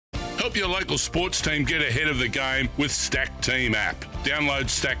Help your local sports team get ahead of the game with Stack Team app. Download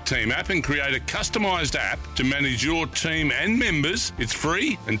Stack Team app and create a customised app to manage your team and members. It's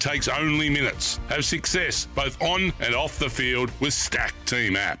free and takes only minutes. Have success both on and off the field with Stack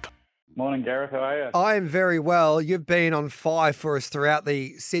Team app. Morning, Gareth. How are you? I am very well. You've been on fire for us throughout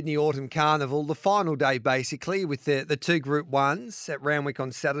the Sydney Autumn Carnival, the final day basically, with the two Group 1s at Randwick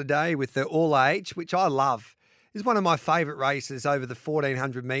on Saturday with the All Age, which I love. It's one of my favourite races over the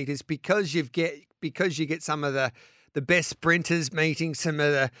 1,400 metres because you get some of the best sprinters meeting some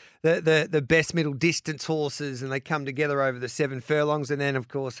of the best middle distance horses, and they come together over the 7 furlongs, and then of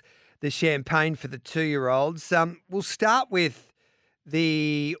course the champagne for the 2-year-olds. We'll start with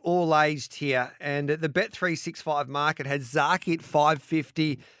the all-aged here, and the Bet365 market has Zaki at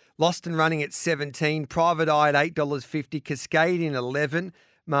 $5.50, Lost and Running at $17, Private Eye at $8.50, Cascadian $11,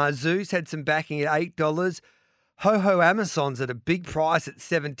 Marzoos had some backing at $8, Ho Amazon's at a big price at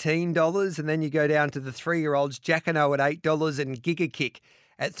 $17, and then you go down to the 3-year-olds, Jackano at $8 and Giga Kick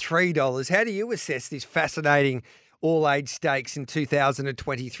at $3. How do you assess this fascinating all-age stakes in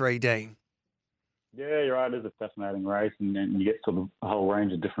 2023, Dean? Yeah, you're right. It is a fascinating race, and you get sort of a whole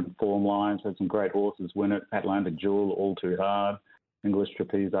range of different form lines. Had some great horses win it. Atlantic Jewel, All Too Hard, English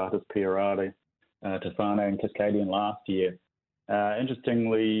Trapeze Artist, Pierati, Tofano and Cascadian last year.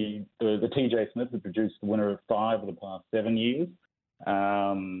 Interestingly, the TJ Smith has produced the winner of 5 of the past 7 years,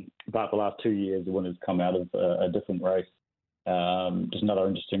 but the last 2 years the winner's come out of a different race. Just another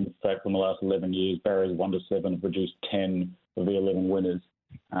interesting fact from the last 11 years, Barriers 1 to 7 have produced 10 of the 11 winners,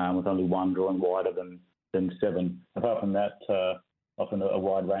 with only one drawing wider than 7. Apart from that, often a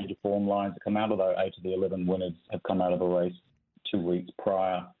wide range of form lines that come out, although 8 of the 11 winners have come out of a race 2 weeks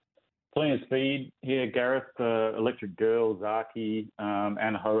prior. Plenty of speed here, Gareth. Electric Girl, Zaki,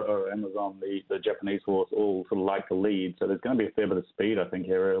 and Ho Amazon, the Japanese horse, all sort of like the lead. So there's going to be a fair bit of speed, I think,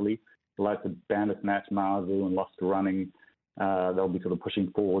 here early. The likes of Bandersnatch, Marzu, and Lost Running, they'll be sort of pushing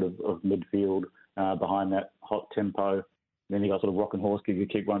forward of midfield behind that hot tempo. Then you got sort of Rockin' Horse, Giga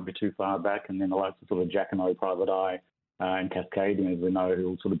Kick won't be too far back, and then the likes of sort of Jackano, Private Eye, and Cascadian, as we know, who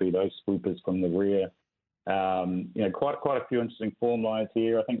will sort of be those swoopers from the rear. Quite a few interesting form lines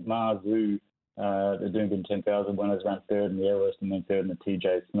here. I think Marzu, the Doomben 10,000 winners, ran 3rd in the Everest and then 3rd in the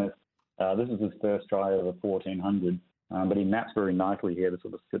TJ Smith. This is his first try over 1,400, but he maps very nicely here to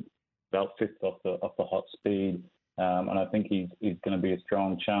sort of sit about 5th off the hot speed, and I think he's going to be a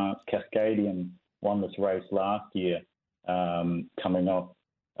strong chance. Cascadian won this race last year, coming off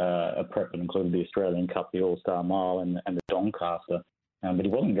a prep that included the Australian Cup, the All-Star Mile, and the Doncaster. But he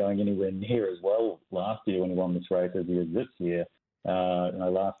wasn't going anywhere near as well last year when he won this race as he is this year.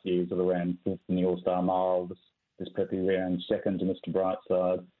 Last year he sort of ran 5th in the All-Star Mile. This prep he ran 2nd to Mr.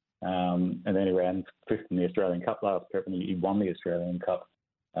 Brightside. And then he ran 5th in the Australian Cup last prep, and he won the Australian Cup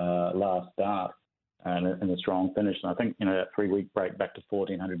last start and a strong finish. And I think, that 3-week break back to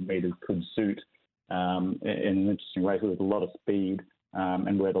 1,400 metres could suit in an interesting race with a lot of speed,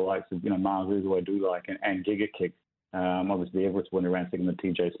 and where the likes of, Marzu, who I do like, and Giga Kick. Obviously, the Everest winner ran 2nd, the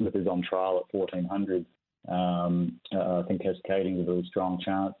TJ Smith is on trial at 1,400. I think Cascading is a very strong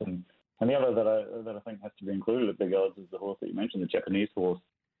chance. And the other that I think has to be included at big odds is the horse that you mentioned, the Japanese horse,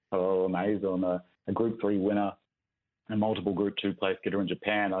 Amazon, a Group 3 winner and multiple Group 2 place getter in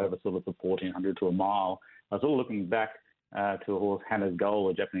Japan over sort of the 1,400 to a mile. I was sort of looking back to a horse, Hannah's Goal,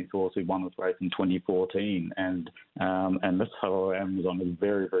 a Japanese horse who won this race in 2014. And this Ho Amazon has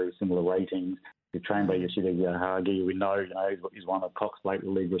very, very similar ratings. He's trained by Yoshida Yahagi. We know, he's won a Cox Plate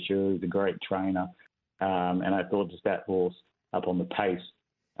with Ligue Rocher. He's a great trainer. And I thought just that horse up on the pace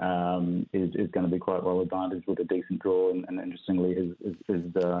is going to be quite well advantaged with a decent draw. And interestingly,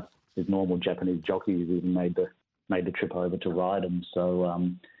 his normal Japanese jockeys even made the trip over to ride him. So,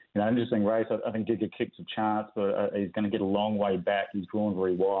 interesting race. I think Giga Kick's a chance, but he's going to get a long way back. He's drawn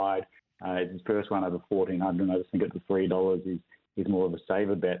very wide. It's his first run over 1,400. I just think at the $3, he's more of a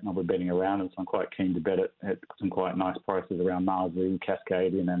saver bet, and I'll be betting around him, so I'm quite keen to bet it at some quite nice prices around Marzu,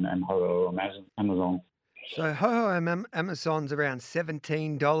 Cascadian, and Ho Amazon. So Ho Amazon's around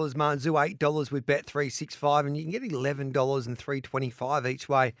 $17, Marzu $8 with Bet365, and you can get $11 and $3.25 each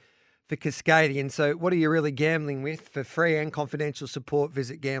way for Cascadian. So what are you really gambling with? For free and confidential support,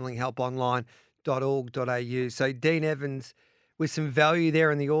 visit gamblinghelponline.org.au. So Dean Evans with some value there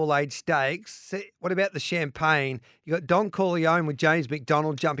in the all-age stakes. What about the champagne? You got Don Corleone with James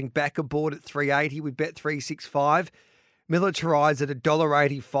McDonald jumping back aboard at $3.80 with Bet365. Militarise at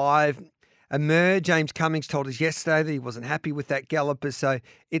 $1.85. James Cummings told us yesterday that he wasn't happy with that galloper, so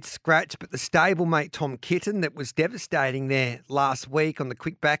it's scratched. But the stablemate Tom Kitten that was devastating there last week on the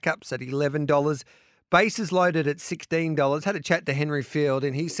quick backups at $11. Bases loaded at $16. Had a chat to Henry Field,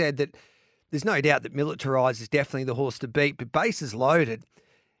 and he said that there's no doubt that Militarise is definitely the horse to beat, but bases loaded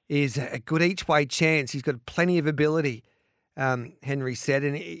is a good each-way chance. He's got plenty of ability, Henry said.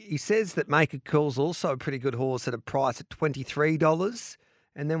 And he says that Make a Call's also a pretty good horse at a price at $23.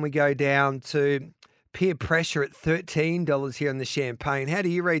 And then we go down to Peer Pressure at $13 here in the Champagne. How do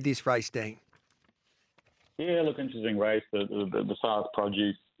you read this race, Dean? Yeah, look, interesting race. The SARS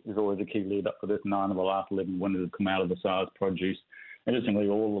Produce is always a key lead up for this. 9 of the last 11 winners have come out of the SARS Produce. Interestingly,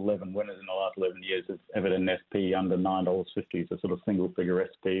 all 11 winners in the last 11 years have ever had an SP under $9.50, so sort of single-figure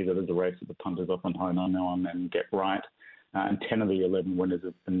SP. That is a race that the punters often hone on and get right. And 10 of the 11 winners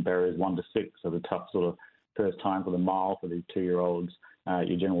have been barriers 1 to 6, so the tough sort of first time for the mile for these 2-year-olds.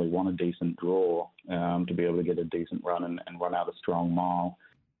 You generally want a decent draw to be able to get a decent run and run out a strong mile.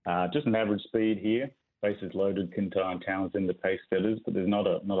 Just an average speed here. Bases loaded, Kintyre and Townsend, the pace setters, but there's not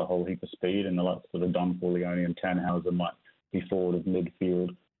a whole heap of speed, and the likes of the Don Corleone and Tannhauser might be forward of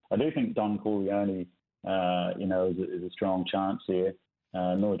midfield. I do think Don Corleone, is a strong chance here.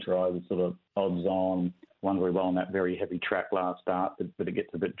 Militarise is sort of odds on, won very well on that very heavy track last start, but it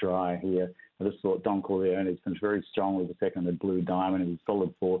gets a bit dry here. I just thought Don Corleone has finished very strongly the second at Blue Diamond. He was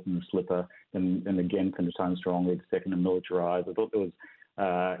solid fourth in the Slipper, and again finished home strongly the second in Militarise. I thought there was,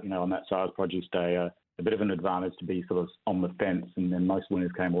 on that SARS Produce day, a bit of an advantage to be sort of on the fence, and then most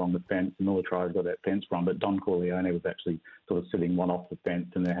winners came along the fence. Militarise got that fence run, but Don Corleone was actually sort of sitting one off the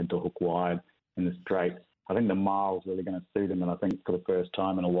fence, and they had to hook wide in the straight. I think the mile's really going to suit him, and I think for the first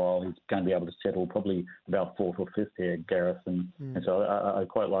time in a while he's going to be able to settle probably about 4th or 5th here, Gareth, and so I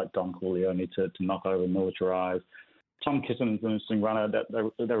quite like Don Corleone to knock over Militarise. Tom Kitten's an interesting runner.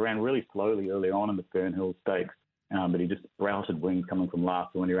 They ran really slowly early on in the Fernhill Stakes. But he just routed wings coming from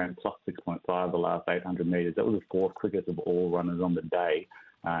last when he ran plus 6.5 the last 800 metres. That was the 4th quickest of all runners on the day.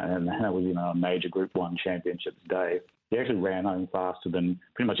 And that was, a major Group 1 championships day. He actually ran home faster than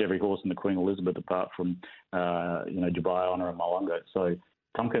pretty much every horse in the Queen Elizabeth apart from, Dubai Honour and Malunga. So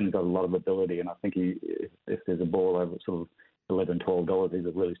Tompkins got a lot of ability, and I think if there's a ball over sort of $11, $12, he's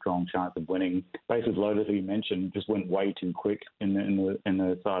a really strong chance of winning. Bases loaded, who you mentioned, just went way too quick in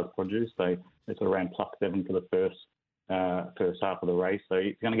the SARS Produce. They sort of ran plus 7 for the first half of the race. So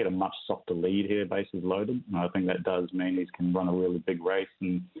he's going to get a much softer lead here, bases loaded. And I think that does mean he can run a really big race.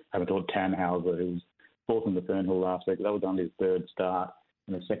 And haven't thought Tannhauser, who was 4th in the Fernhill last week, that was only his 3rd start.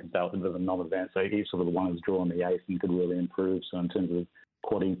 And the second start was a bit of a non-event. So he's sort of the one who's drawing the ace and could really improve. So in terms of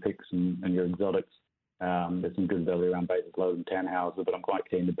quadding picks and your exotics, there's some good value around bases loaded and Tannhauser, but I'm quite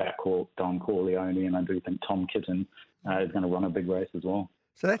keen to back Don Corleone, and I do think Tom Kitten is going to run a big race as well.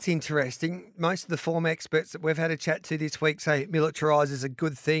 So that's interesting. Most of the form experts that we've had a chat to this week say Militarise is a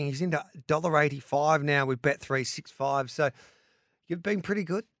good thing. He's into $1.85 now with Bet365. So you've been pretty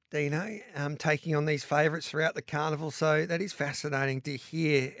good, Dino, taking on these favourites throughout the carnival. So that is fascinating to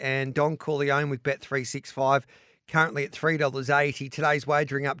hear. And Don Corleone with Bet365 currently at $3.80. Today's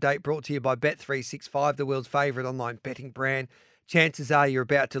wagering update brought to you by Bet365, the world's favourite online betting brand. Chances are you're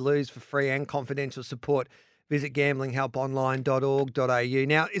about to lose. For free and confidential support, visit gamblinghelponline.org.au.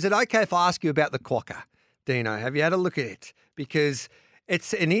 Now, is it okay if I ask you about the Quokka, Dino? Have you had a look at it? Because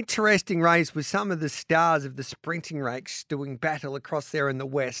it's an interesting race with some of the stars of the sprinting race doing battle across there in the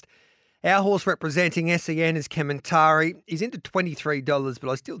West. Our horse representing SEN is Kementari. He's into $23, but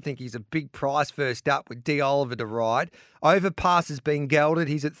I still think he's a big price first up with D. Oliver to ride. Overpass has been gelded.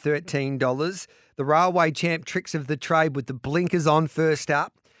 He's at $13. The Railway Champ Tricks of the Trade with the blinkers on first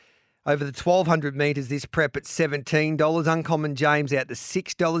up. Over the 1,200 metres, this prep at $17. Uncommon James out to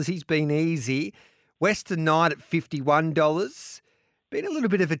 $6. He's been easy. Western Knight at $51. Been a little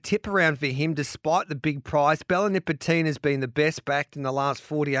bit of a tip around for him despite the big price. Bella Nipotina has been the best backed in the last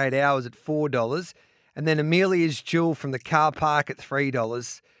 48 hours at $4. And then Amelia's Jewel from the car park at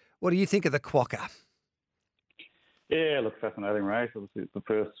 $3. What do you think of the Quokka? Yeah, look, fascinating race. Obviously, it's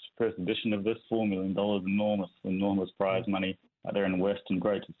the first edition of this, $4 million, enormous prize money out there in the West, and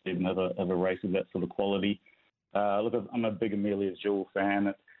great to see them have a race of that sort of quality. Look, I'm a big Amelia's Jewel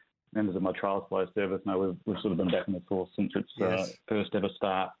fan. Members of my trial supply service know we've sort of been backing this horse since its first ever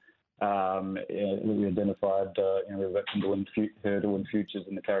start. We identified, we've actually win her to win futures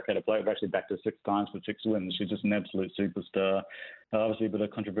in the Karrakatta Plate. We've actually backed her 6 times for 6 wins. She's just an absolute superstar. Obviously, a bit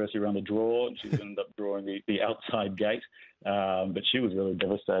of controversy around the draw. She's ended up drawing the outside gate, but she was really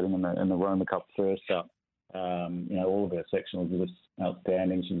devastating in the Roma Cup first up. All of her sectionals were just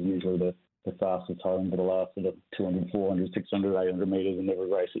outstanding. She's usually the fastest home for the last sort of 200, 400, 600, 800 metres in every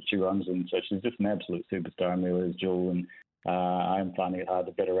race that she runs in. So she's just an absolute superstar, Amelia's Jewel, and I'm finding it hard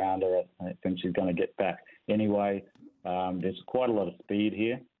to bet around her. I think she's going to get back anyway. There's quite a lot of speed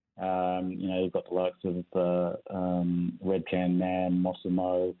here. You've got the likes of Red Can Man,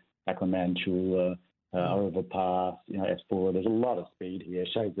 Mossimo, Aquaman Chula, Overpass, S4. There's a lot of speed here.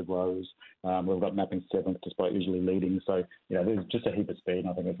 Shades of Rose. We've got Mapping 7th despite usually leading. So, there's just a heap of speed, and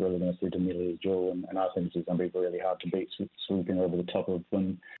I think it's really going to suit Amelia's Jewel. And I think she's going to be really hard to beat, swooping over the top of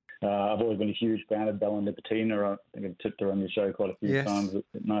them. I've always been a huge fan of Bella Nipotina. I think I've tipped her on your show quite a few times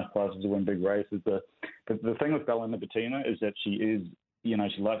at nice prices to win big races. But the thing with Bella Nipotina is that she is,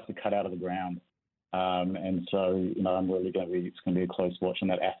 she likes to cut out of the ground. And so, I'm really it's going to be a close watch on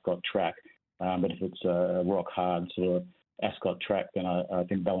that Ascot track. But if it's a rock hard sort of Ascot track, then I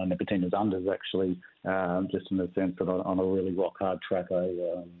think Bella Nipotina's unders actually, just in the sense that on a really rock hard track,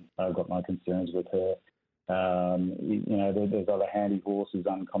 I've got my concerns with her. There's other handy horses,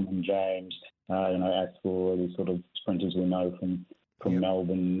 Uncommon James, as for these sort of sprinters we know from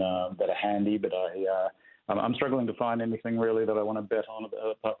Melbourne that are handy, but I'm struggling to find anything really that I want to bet on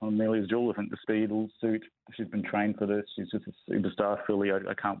apart from Amelia's Jewel. I think the speed will suit. She's been trained for this. She's just a superstar filly.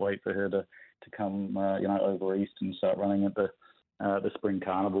 I can't wait for her to come, over east and start running at the Spring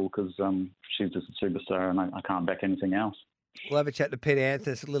Carnival because she's just a superstar and I can't back anything else. We'll have a chat to Pete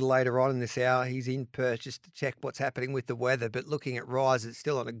Anthony a little later on in this hour. He's in Perth just to check what's happening with the weather. But looking at Rise, it's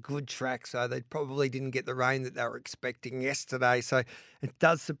still on a good track, so they probably didn't get the rain that they were expecting yesterday. So it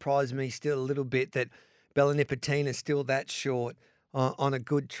does surprise me still a little bit that Bella Nipotina is still that short on a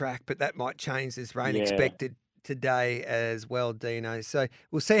good track, but that might change. There's rain expected today as well, Dino. So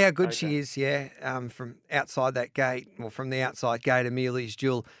we'll see how good she is, from outside that gate, or from the outside gate, Amelia's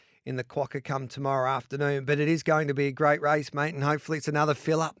Jewel in the Quokka come tomorrow afternoon. But it is going to be a great race, mate, and hopefully it's another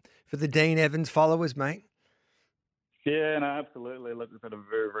fill-up for the Dean Evans followers, mate. Yeah, no, absolutely. Look, we've had a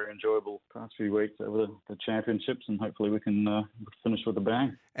very, very enjoyable past few weeks over the championships, and hopefully we can finish with a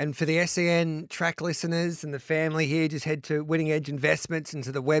bang. And for the SEN track listeners and the family here, just head to Winning Edge Investments and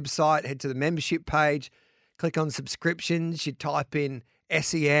to the website, head to the membership page, click on subscriptions, you type in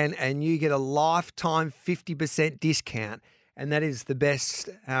SEN, and you get a lifetime 50% discount. And that is the best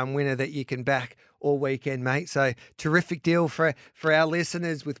winner that you can back all weekend, mate. So terrific deal for our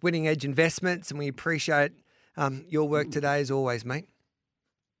listeners with Winning Edge Investments, and we appreciate your work today as always, mate.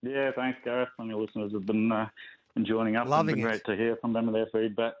 Yeah, thanks, Gareth. Some of your listeners have been joining up. Loving it. It's been great to hear from them and their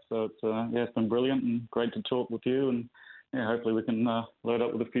feedback. So it's been brilliant and great to talk with you. And hopefully we can load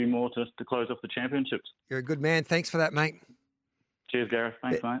up with a few more to close off the championships. You're a good man. Thanks for that, mate. Cheers, Gareth.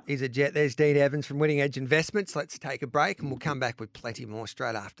 Thanks, mate. He's a jet. There's Dean Evans from Winning Edge Investments. Let's take a break and we'll come back with plenty more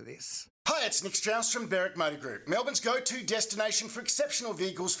straight after this. Hi, it's Nick Strauss from Berwick Motor Group, Melbourne's go-to destination for exceptional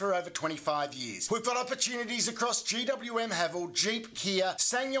vehicles for over 25 years. We've got opportunities across GWM Haval, Jeep, Kia,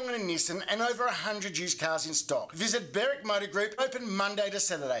 SsangYong and Nissan, and over 100 used cars in stock. Visit Berwick Motor Group, open Monday to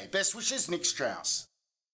Saturday. Best wishes, Nick Strauss.